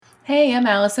Hey, I'm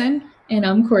Allison. And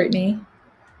I'm Courtney.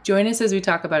 Join us as we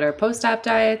talk about our post-op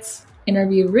diets,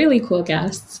 Interview really cool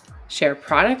guests, share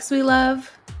products we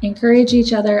love, encourage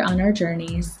each other on our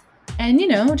journeys, and,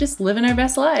 just living our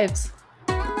best lives.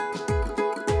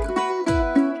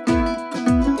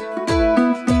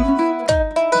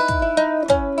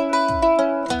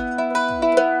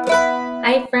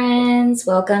 Hi, friends.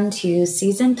 Welcome to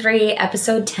Season 3,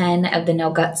 Episode 10 of the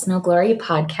No Guts, No Glory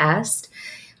podcast.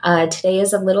 Today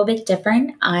is a little bit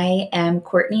different. I am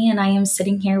Courtney, and I am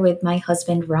sitting here with my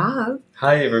husband, Rob.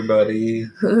 Hi, everybody.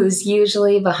 Who's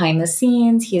usually behind the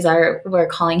scenes. We're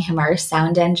calling him our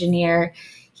sound engineer.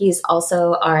 He's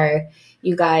also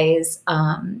you guys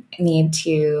need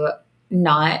to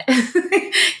not,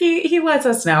 he lets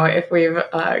us know if we've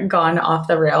gone off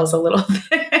the rails a little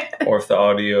bit. Or if the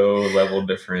audio level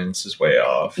difference is way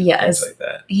off. Yes. Things like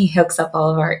that. He hooks up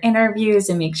all of our interviews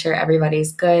and makes sure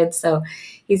everybody's good. So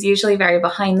he's usually very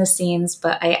behind the scenes,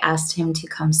 but I asked him to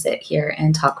come sit here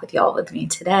and talk with y'all with me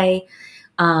today.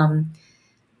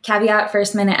 Caveat,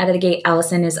 first minute out of the gate,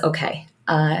 Allison is okay.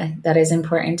 That is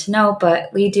important to know,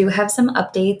 but we do have some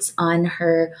updates on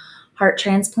her heart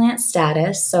transplant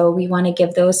status. So we want to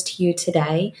give those to you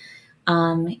today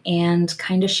and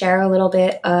kind of share a little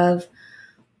bit of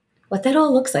what that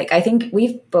all looks like. I think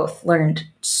we've both learned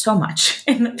so much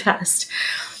in the past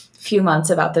few months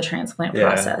about the transplant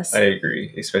process. I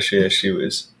agree, especially as she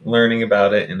was learning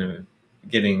about it and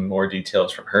getting more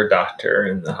details from her doctor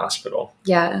in the hospital.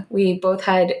 Yeah, we both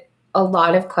had a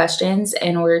lot of questions,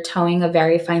 and we're towing a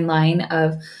very fine line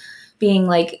of being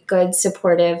like good,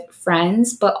 supportive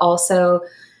friends, but also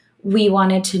we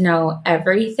wanted to know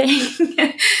everything.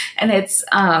 And it's,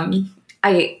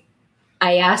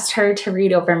 I asked her to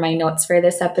read over my notes for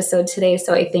this episode today,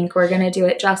 so I think we're going to do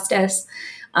it justice.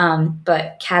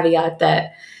 But caveat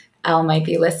that Al might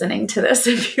be listening to this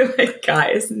and be like,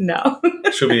 guys, no.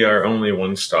 She'll be our only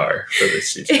 1 star for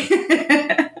this season.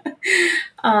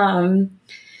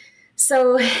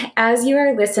 So as you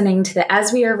are listening to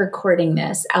as we are recording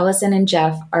this, Allison and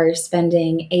Jeff are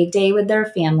spending a day with their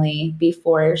family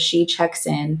before she checks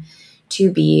in to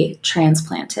be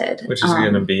transplanted. Which is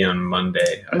going to be on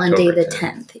Monday, Monday the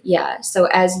 10th. Yeah. So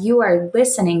as you are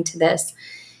listening to this,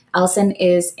 Allison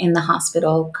is in the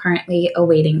hospital currently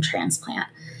awaiting transplant.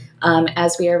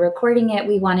 As we are recording it,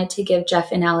 we wanted to give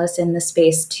Jeff and Allison the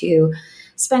space to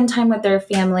spend time with their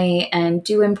family and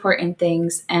do important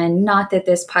things. And not that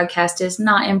this podcast is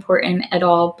not important at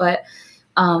all, but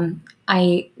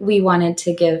we wanted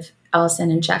to give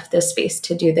Allison and Jeff the space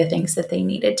to do the things that they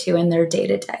needed to in their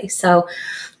day-to-day. So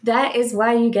that is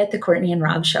why you get the Courtney and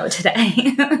Rob show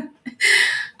today.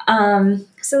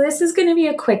 So this is going to be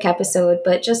a quick episode,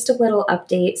 but just a little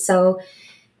update. So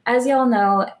as y'all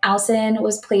know, Allison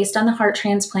was placed on the heart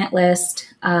transplant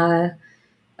list. I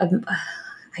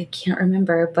can't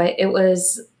remember, but it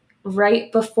was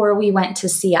right before we went to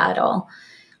Seattle.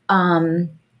 And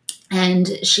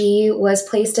she was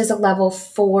placed as a level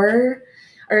 4,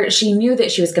 or she knew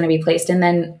that she was going to be placed. And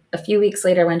then a few weeks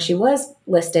later when she was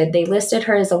listed, they listed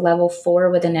her as a level 4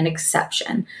 with an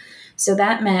exception. So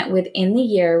that meant within the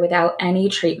year, without any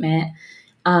treatment,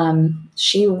 her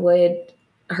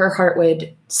heart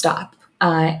would stop.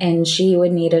 And she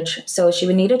would need she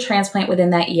would need a transplant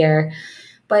within that year.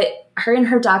 But her and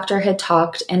her doctor had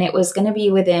talked, and it was going to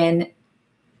be within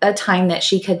a time that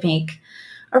she could make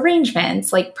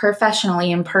arrangements, like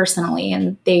professionally and personally.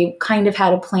 And they kind of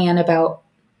had a plan about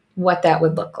what that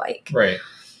would look like. Right.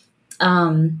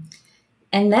 And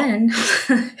then,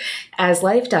 as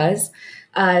life does,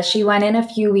 she went in a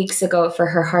few weeks ago for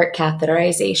her heart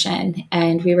catheterization,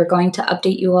 and we were going to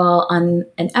update you all on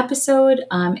an episode,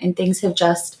 and things have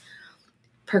just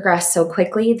progressed so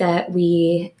quickly that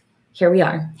here we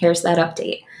are. Here's that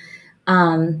update.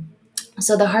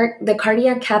 So the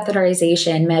cardiac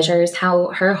catheterization measures how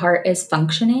her heart is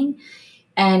functioning,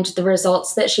 and the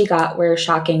results that she got were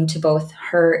shocking to both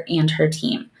her and her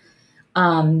team.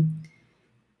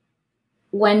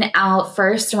 When Al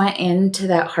first went into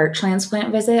that heart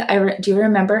transplant visit, do you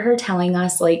remember her telling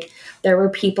us, like, there were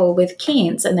people with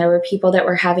canes and there were people that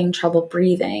were having trouble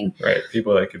breathing? Right.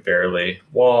 People that could barely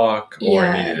walk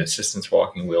or needed assistance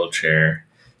walking wheelchair.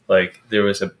 Like, there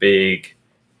was a big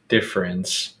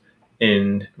difference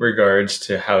in regards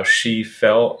to how she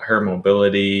felt, her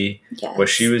mobility, what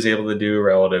she was able to do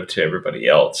relative to everybody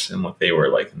else and what they were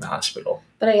like in the hospital.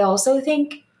 But I also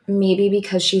think maybe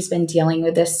because she's been dealing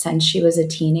with this since she was a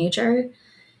teenager,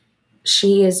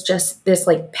 she is just this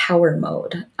like power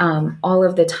mode all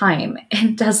of the time.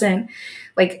 It doesn't,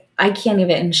 like, I can't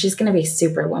even. She's going to be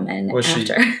Superwoman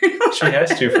after. She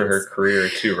has to for her career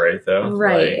too, right? Though,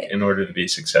 right? Like, in order to be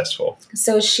successful.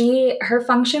 So her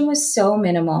function was so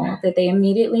minimal that they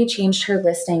immediately changed her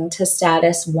listing to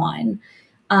status 1.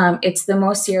 It's the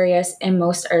most serious and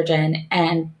most urgent.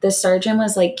 And the surgeon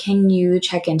was like, "Can you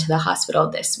check into the hospital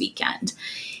this weekend?"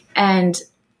 And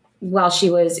while she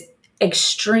was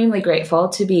extremely grateful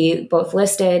to be both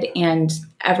listed and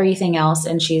everything else,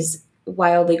 and she's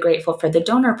wildly grateful for the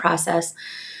donor process,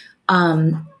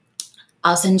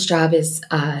 Allison's job is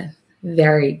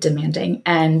very demanding.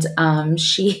 And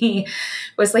she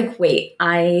was like, wait,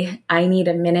 I need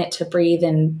a minute to breathe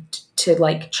and to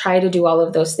like try to do all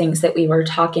of those things that we were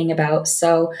talking about.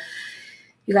 So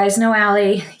you guys know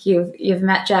Allie, you've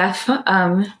met Jeff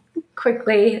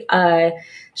quickly.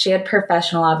 She had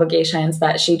professional obligations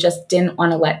that she just didn't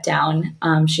want to let down.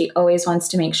 She always wants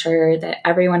to make sure that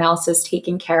everyone else is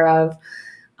taken care of.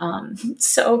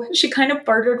 So she kind of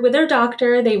bartered with her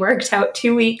doctor. They worked out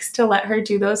 2 weeks to let her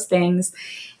do those things.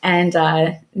 And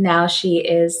now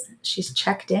she's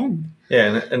checked in.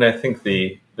 Yeah, and I think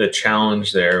the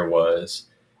challenge there was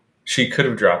she could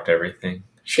have dropped everything.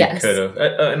 She could have,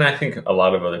 and I think a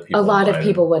lot of other people. A lot of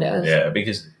people would have. Yeah,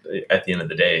 because at the end of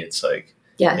the day, it's like,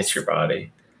 it's your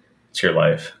body, it's your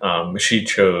life. She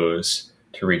chose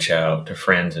to reach out to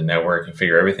friends and network and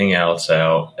figure everything else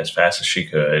out as fast as she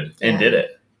could, and did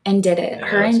it.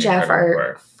 Her and Jeff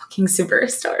are fucking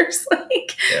superstars.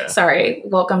 Like, sorry,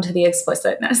 welcome to the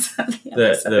explicitness of the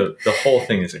episode. The whole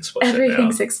thing is explicit.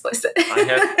 Everything's explicit.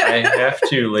 I have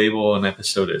to label an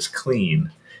episode as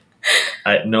clean.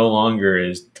 It no longer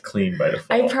is clean by default.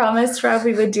 I promised Rob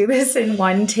we would do this in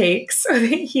one take so that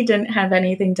he didn't have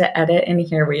anything to edit, and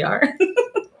here we are.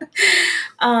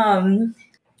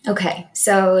 Okay,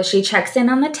 so she checks in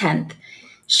on the 10th.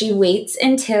 She waits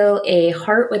until a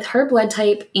heart with her blood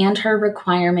type and her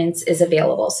requirements is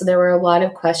available. So there were a lot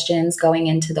of questions going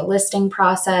into the listing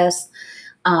process.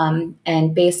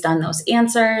 And based on those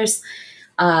answers,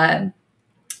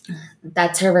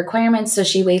 that's her requirements. So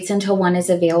she waits until one is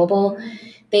available.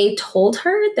 They told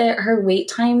her that her wait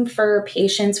time for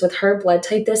patients with her blood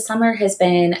type this summer has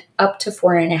been up to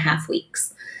 4.5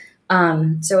 weeks.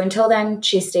 So until then,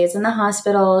 she stays in the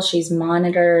hospital. She's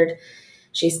monitored.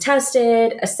 She's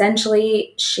tested.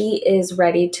 Essentially, she is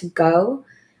ready to go.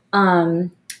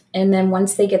 And then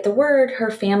once they get the word,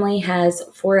 her family has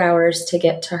 4 hours to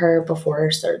get to her before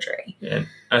her surgery. Yeah,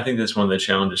 I think that's one of the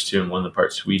challenges too, and one of the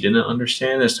parts we didn't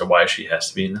understand as to why she has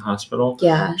to be in the hospital.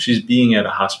 Yeah. She's being at a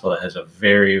hospital that has a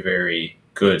very, very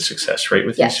good success rate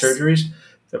with these surgeries.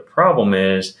 The problem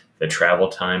is the travel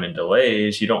time and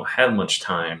delays. You don't have much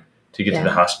time to get to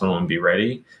the hospital and be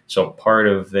ready. So part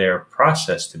of their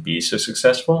process to be so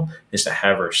successful is to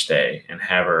have her stay and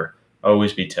have her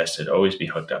always be tested, always be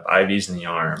hooked up, IVs in the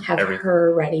arm. Have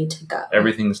her ready to go.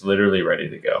 Everything's literally ready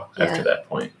to go after that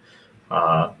point.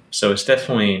 So it's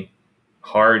definitely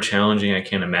hard, challenging. I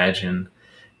can't imagine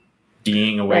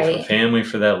being away from family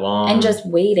for that long. And just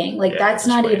waiting. Like, that's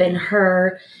not even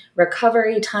her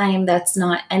recovery time. That's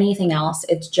not anything else.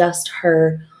 It's just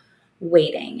her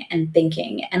waiting and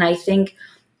thinking. And I think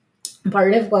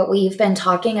part of what we've been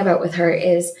talking about with her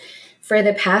is for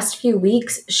the past few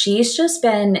weeks, she's just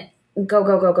been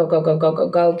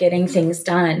go, getting things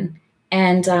done.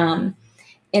 And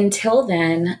until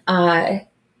then,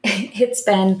 it's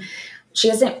been, she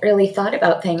hasn't really thought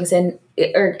about things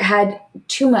or had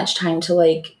too much time to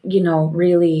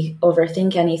really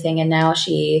overthink anything. And now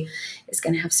she is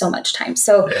going to have so much time.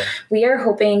 So we are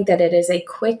hoping that it is a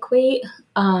quick wait.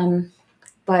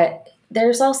 But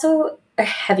there's also a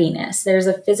heaviness. There's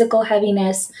a physical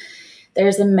heaviness.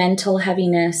 There's a mental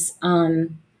heaviness.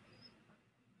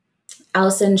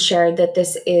 Allison shared that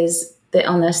this is the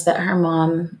illness that her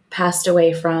mom passed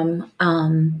away from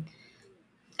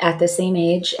at the same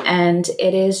age. And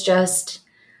it is just,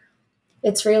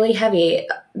 it's really heavy.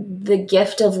 The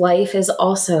gift of life is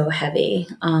also heavy.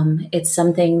 It's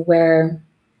something where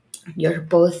you're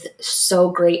both so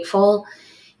grateful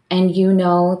and you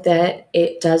know that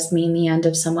it does mean the end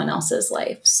of someone else's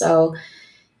life. So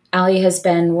Allie has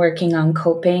been working on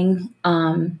coping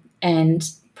and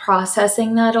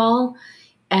processing that all.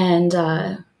 And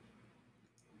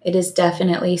it is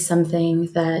definitely something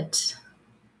that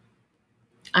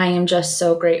I am just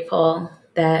so grateful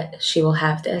that she will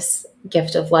have this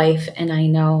gift of life. And I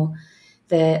know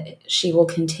that she will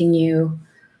continue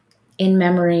in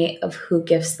memory of who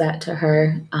gifts that to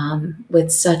her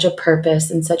with such a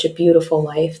purpose and such a beautiful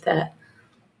life that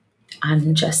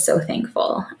I'm just so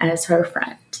thankful as her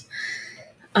friend.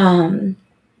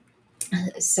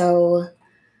 So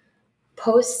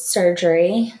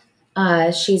post-surgery,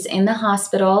 She's in the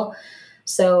hospital.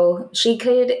 So she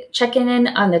could check in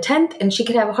on the 10th and she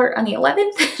could have a heart on the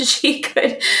 11th. She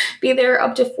could be there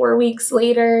up to 4 weeks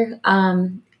later.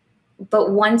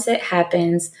 But once it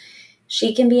happens,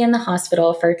 she can be in the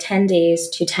hospital for 10 days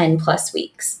to 10 plus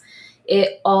weeks.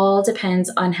 It all depends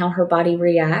on how her body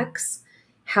reacts,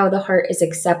 how the heart is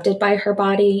accepted by her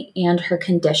body, and her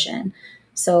condition.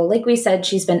 So, like we said,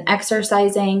 she's been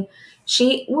exercising.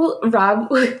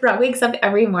 Rob wakes up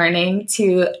every morning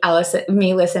to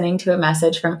me listening to a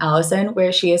message from Allison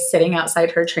where she is sitting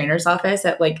outside her trainer's office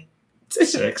at like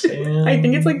 6 a.m. I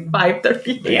think it's like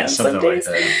 5:30 a.m. some days.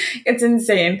 Like that. It's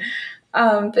insane.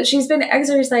 But she's been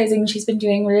exercising. She's been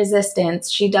doing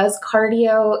resistance. She does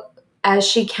cardio as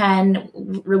she can.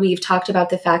 We've talked about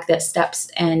the fact that steps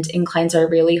and inclines are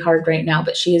really hard right now,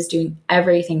 but she is doing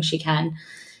everything she can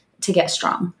to get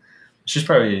strong. She's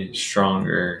probably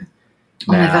stronger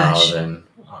now than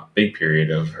a big period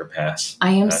of her past.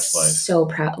 I am past life. So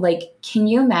proud. Like, can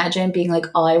you imagine being like,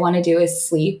 all I want to do is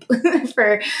sleep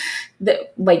for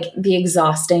the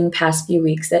exhausting past few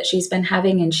weeks that she's been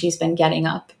having, and she's been getting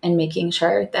up and making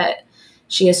sure that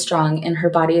she is strong and her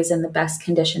body is in the best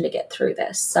condition to get through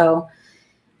this. So,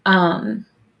 and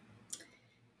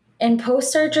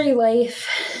post-surgery life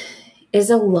is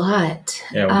a lot.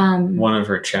 Yeah, one of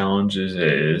her challenges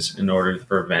is, in order to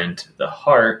prevent the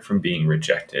heart from being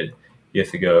rejected, you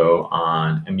have to go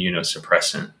on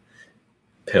immunosuppressant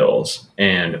pills.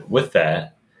 And with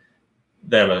that,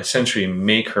 that'll essentially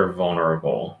make her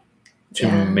vulnerable to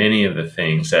many of the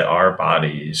things that our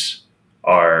bodies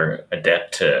are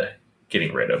adept to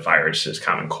getting rid of: viruses,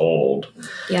 common cold,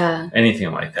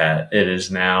 anything like that. It is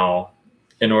now,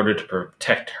 in order to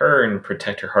protect her and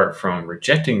protect her heart from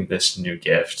rejecting this new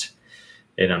gift,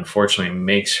 it unfortunately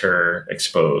makes her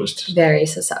exposed. Very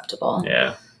susceptible.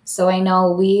 Yeah. So I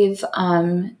know we've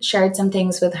shared some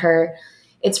things with her.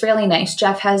 It's really nice.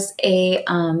 Jeff has a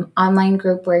online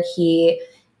group where he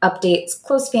updates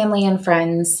close family and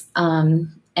friends,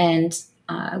 and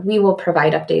we will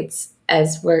provide updates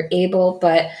as we're able.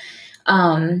 But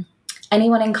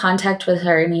anyone in contact with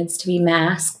her needs to be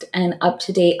masked and up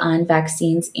to date on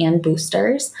vaccines and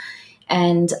boosters.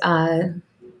 And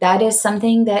that is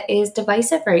something that is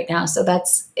divisive right now. So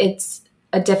it's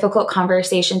a difficult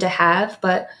conversation to have,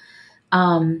 but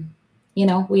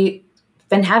we've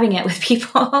been having it with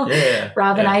people. Yeah.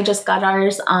 Rob and I just got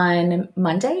ours on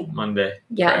Monday.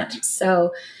 Yeah. Correct.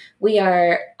 So we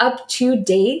are up to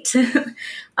date.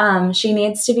 She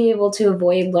needs to be able to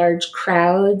avoid large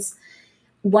crowds.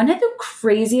 One of the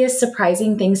craziest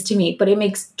surprising things to me, but it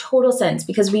makes total sense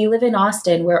because we live in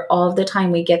Austin where all of the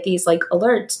time we get these like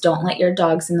alerts, don't let your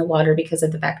dogs in the water because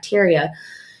of the bacteria.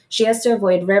 She has to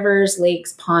avoid rivers,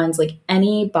 lakes, ponds, like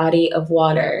any body of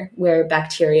water where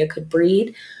bacteria could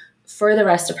breed for the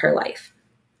rest of her life.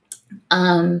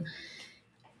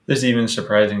 There's even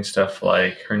surprising stuff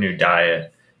like her new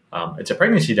diet. It's a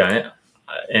pregnancy diet,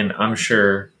 and I'm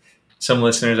sure some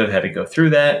listeners have had to go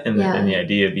through that, and the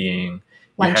idea being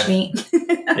lunch meat.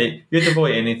 You have to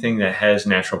avoid anything that has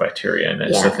natural bacteria in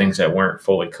it. So things that weren't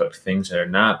fully cooked, things that have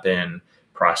not been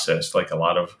processed, like a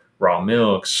lot of raw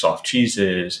milks, soft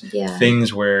cheeses,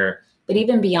 things where... But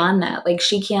even beyond that, like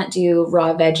she can't do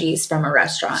raw veggies from a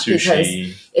restaurant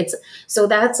sushi. Because so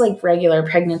that's like regular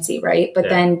pregnancy, right? But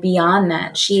then beyond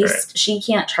that, she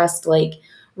can't trust like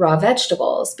raw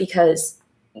vegetables because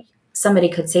somebody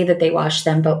could say that they washed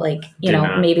them, but like,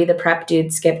 maybe the prep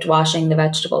dude skipped washing the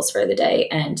vegetables for the day.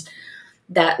 And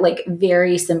that like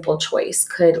very simple choice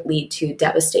could lead to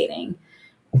devastating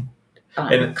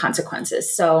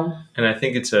consequences. So, and I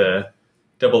think it's a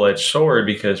double-edged sword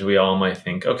because we all might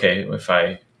think, okay,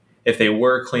 if they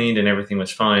were cleaned and everything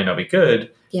was fine, I'll be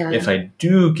good. Yeah. If I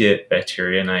do get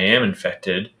bacteria and I am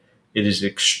infected, it is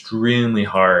extremely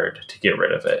hard to get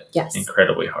rid of it. Yes.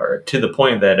 Incredibly hard, to the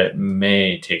point that it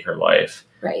may take her life.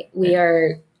 Right. We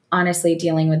are honestly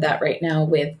dealing with that right now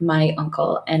with my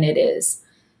uncle, and it is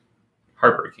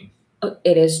heartbreaking.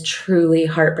 It is truly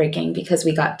heartbreaking because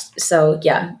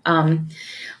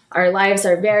our lives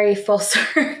are very full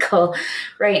circle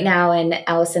right now, and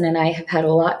Allison and I have had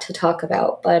a lot to talk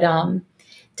about, but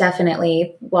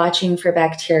definitely watching for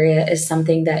bacteria is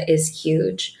something that is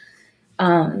huge.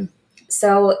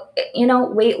 So,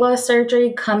 weight loss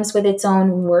surgery comes with its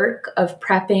own work of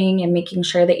prepping and making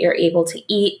sure that you're able to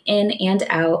eat in and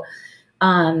out.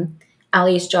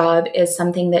 Allie's job is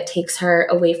something that takes her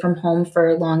away from home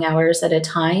for long hours at a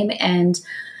time. And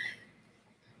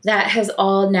that has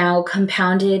all now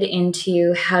compounded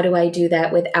into how do I do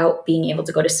that without being able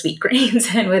to go to Sweet Greens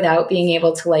and without being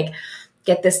able to like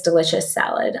get this delicious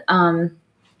salad.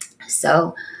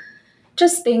 So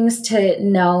just things to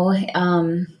know.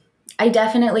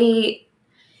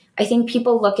 I think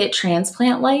people look at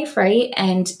transplant life, right?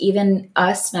 And even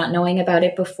us not knowing about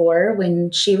it before,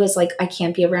 when she was like, I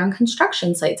can't be around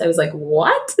construction sites, I was like,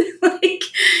 what? Like,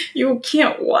 you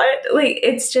can't what? Like,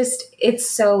 it's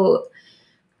so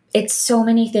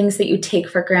many things that you take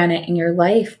for granted in your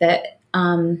life that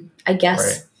I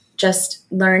guess Right.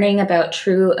 just learning about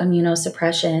true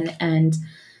immunosuppression and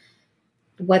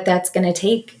what that's going to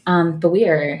take. But we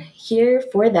are here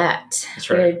for that. That's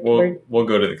right. We'll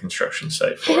go to the construction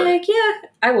site for it. Heck yeah.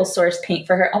 I will source paint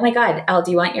for her. Oh my God, Al, do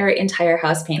you want your entire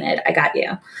house painted? I got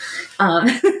you.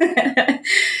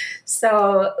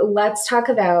 So let's talk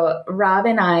about Rob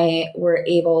and I were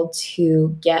able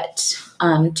to get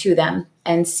to them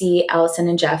and see Allison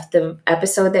and Jeff. The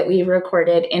episode that we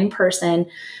recorded in person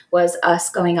was us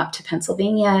going up to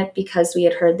Pennsylvania because we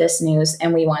had heard this news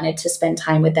and we wanted to spend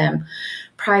time with them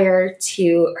prior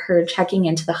to her checking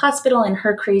into the hospital and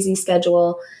her crazy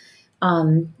schedule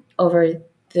over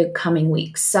the coming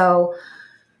weeks. So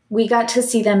we got to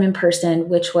see them in person,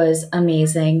 which was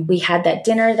amazing. We had that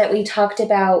dinner that we talked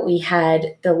about. We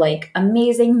had the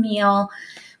amazing meal.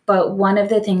 But one of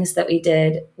the things that we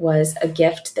did was a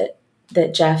gift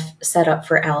that Jeff set up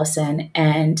for Allison.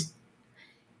 And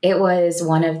it was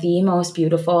one of the most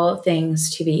beautiful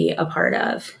things to be a part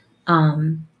of.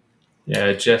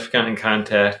 Yeah, Jeff got in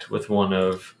contact with one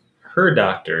of her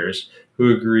doctors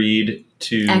who agreed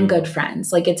to... And good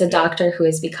friends. Like, it's a doctor who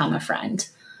has become a friend.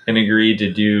 And agreed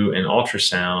to do an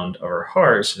ultrasound of her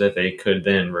heart so that they could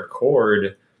then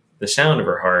record the sound of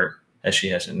her heart, as she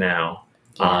has it now,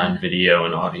 on video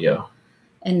and audio.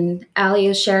 And Allie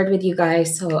has shared with you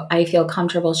guys, so I feel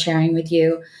comfortable sharing with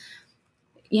you.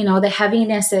 You know, the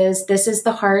heaviness this is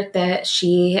the heart that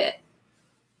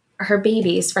her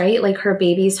babies, right? Like, her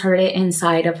babies heard it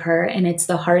inside of her, and it's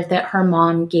the heart that her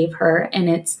mom gave her, and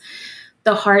it's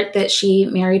the heart that she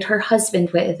married her husband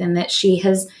with, and that she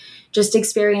has just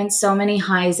experienced so many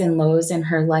highs and lows in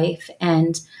her life.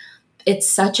 And it's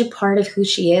such a part of who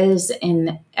she is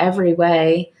in every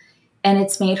way. And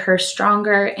it's made her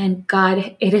stronger. And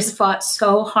God, it has fought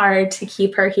so hard to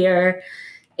keep her here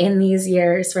in these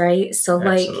years, right? So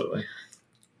Absolutely.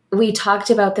 We talked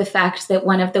about the fact that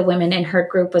one of the women in her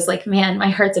group was like, man, my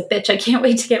heart's a bitch. I can't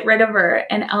wait to get rid of her.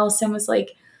 And Allison was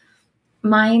like,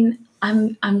 mine,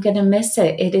 I'm going to miss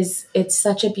it. It's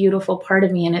such a beautiful part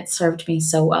of me, and it served me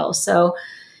so well. So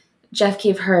Jeff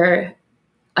gave her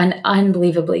an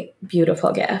unbelievably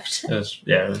beautiful gift. It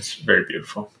was very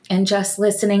beautiful. And just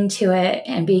listening to it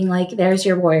and being like, there's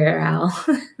your warrior, Al.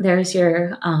 There's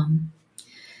your,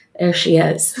 there she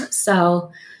is.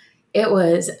 So it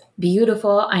was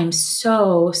beautiful. I'm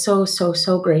so, so, so,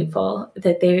 so grateful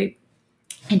that they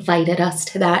invited us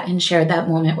to that and shared that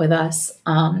moment with us.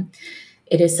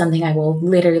 It is something I will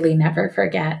literally never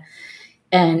forget.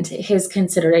 And his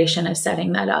consideration of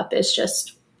setting that up is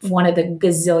just one of the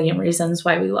gazillion reasons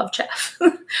why we love Jeff.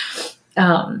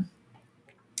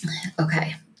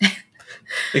 Okay.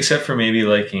 Except for maybe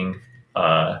liking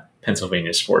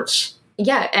Pennsylvania sports.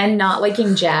 Yeah, and not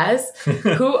liking jazz.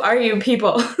 Who are you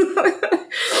people?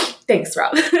 Thanks,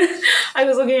 Rob. I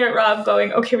was looking at Rob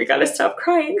going, okay, we got to stop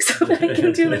crying so that I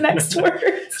can do the next word.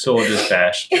 So we'll just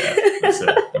bash Jeff. That's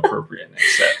the appropriate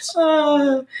next steps.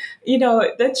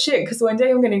 That's shit, because one day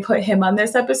I'm going to put him on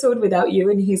this episode without you,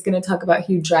 and he's going to talk about how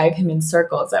you drive him in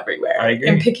circles everywhere. I agree.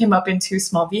 And pick him up in 2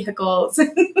 small vehicles.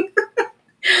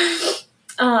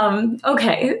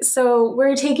 Okay, so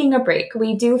we're taking a break.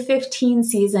 We do 15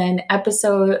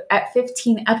 episode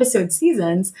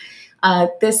seasons.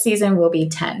 This season will be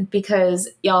 10 because,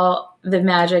 y'all, the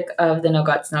magic of the No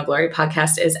Guts, No Glory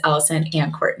podcast is Allison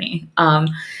and Courtney.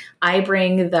 I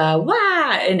bring the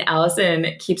wah, and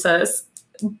Allison keeps us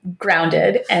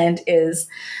grounded and is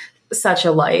such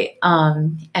a light.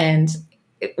 And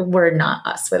we're not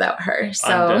us without her. So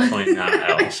I'm definitely not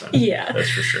Allison. Yeah.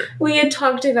 That's for sure. We had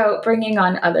talked about bringing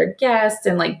on other guests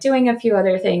and doing a few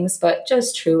other things, but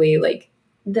just truly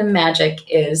the magic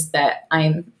is that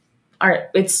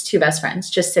it's 2 best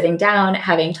friends just sitting down,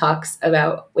 having talks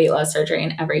about weight loss surgery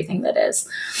and everything that is.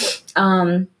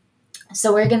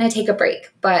 So we're going to take a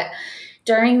break, but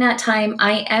during that time,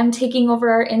 I am taking over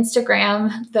our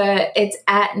Instagram. It's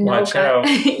at No Gut.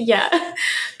 Yeah.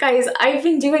 Guys, I've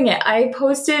been doing it. I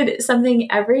posted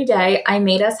something every day. I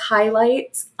made us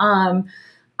highlights.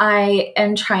 I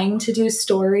am trying to do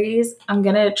stories. I'm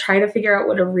going to try to figure out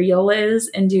what a reel is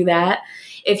and do that.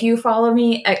 If you follow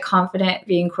me at Confident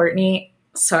Being Courtney,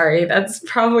 sorry, that's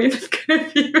probably not going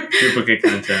to be duplicate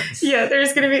content. Yeah,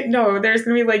 there's going to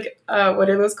be what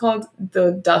are those called?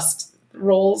 The dust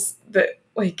rolls that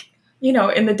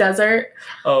in the desert.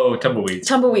 Oh, tumbleweeds.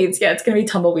 Tumbleweeds. Yeah, it's going to be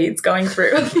tumbleweeds going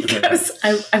through because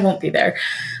I won't be there.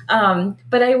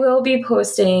 But I will be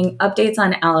posting updates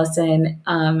on Allison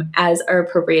as are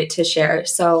appropriate to share.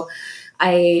 So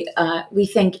we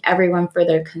thank everyone for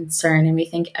their concern, and we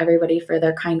thank everybody for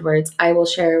their kind words. I will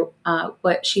share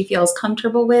what she feels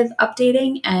comfortable with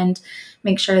updating and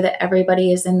make sure that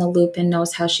everybody is in the loop and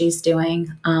knows how she's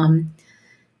doing.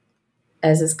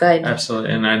 As is good.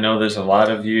 Absolutely. And I know there's a lot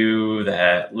of you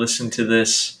that listen to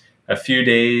this a few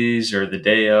days or the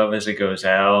day of as it goes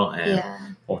out.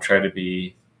 And we'll try to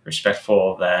be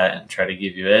respectful of that and try to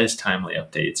give you as timely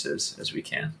updates as we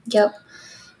can. Yep.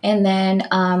 And then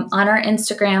on our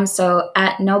Instagram, so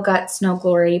at No Guts, No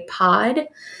Glory Pod,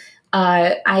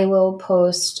 I will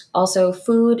post also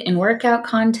food and workout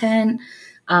content.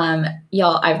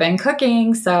 Y'all, I've been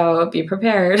cooking, so be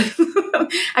prepared.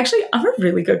 Actually, I'm a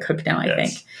really good cook now, I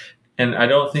think. And I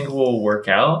don't think we'll work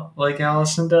out like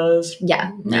Allison does.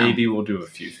 Yeah. Maybe we'll do a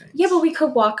few things. Yeah, but we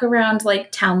could walk around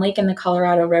like Town Lake and the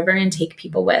Colorado River and take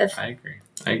people with. I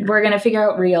agree. We're going to figure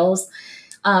out reels.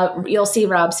 You'll see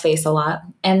Rob's face a lot.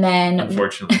 And then,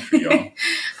 unfortunately for y'all,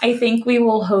 I think we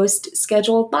will host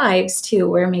scheduled lives too,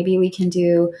 where maybe we can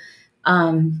do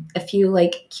a few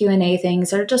like Q&A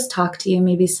things or just talk to you.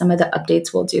 Maybe some of the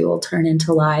updates we'll do will turn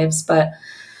into lives, but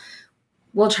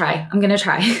we'll try. I'm going to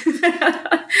try.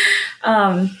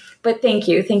 But thank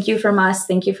you. Thank you from us.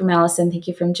 Thank you from Allison. Thank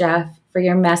you from Jeff for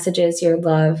your messages, your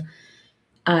love.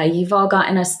 You've all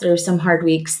gotten us through some hard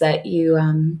weeks that you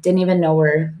didn't even know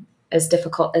were as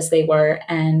difficult as they were.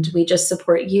 And we just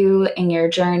support you in your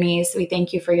journeys. We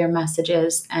thank you for your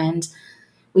messages. And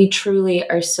we truly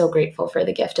are so grateful for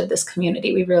the gift of this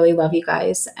community. We really love you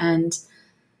guys. And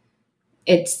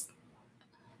it's,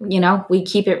 we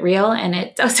keep it real, and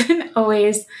it's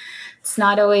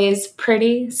not always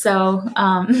pretty. So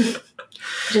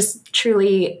just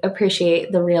truly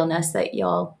appreciate the realness that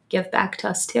y'all give back to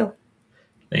us too.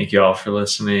 Thank you all for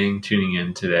listening, tuning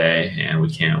in today, and we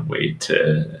can't wait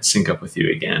to sync up with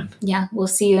you again. Yeah, we'll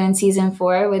see you in season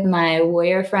 4 with my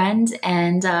warrior friend,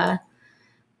 and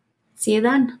see you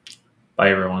then.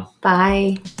 Bye, everyone.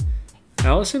 Bye.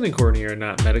 Allison and Courtney are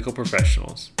not medical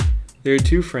professionals. They are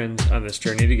two friends on this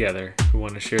journey together who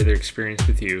want to share their experience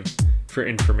with you for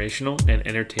informational and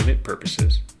entertainment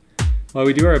purposes. While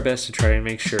we do our best to try and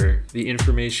make sure the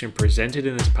information presented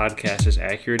in this podcast is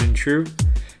accurate and true,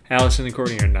 Allison and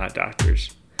Courtney are not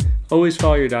doctors. Always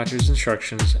follow your doctor's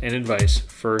instructions and advice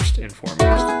first and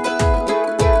foremost.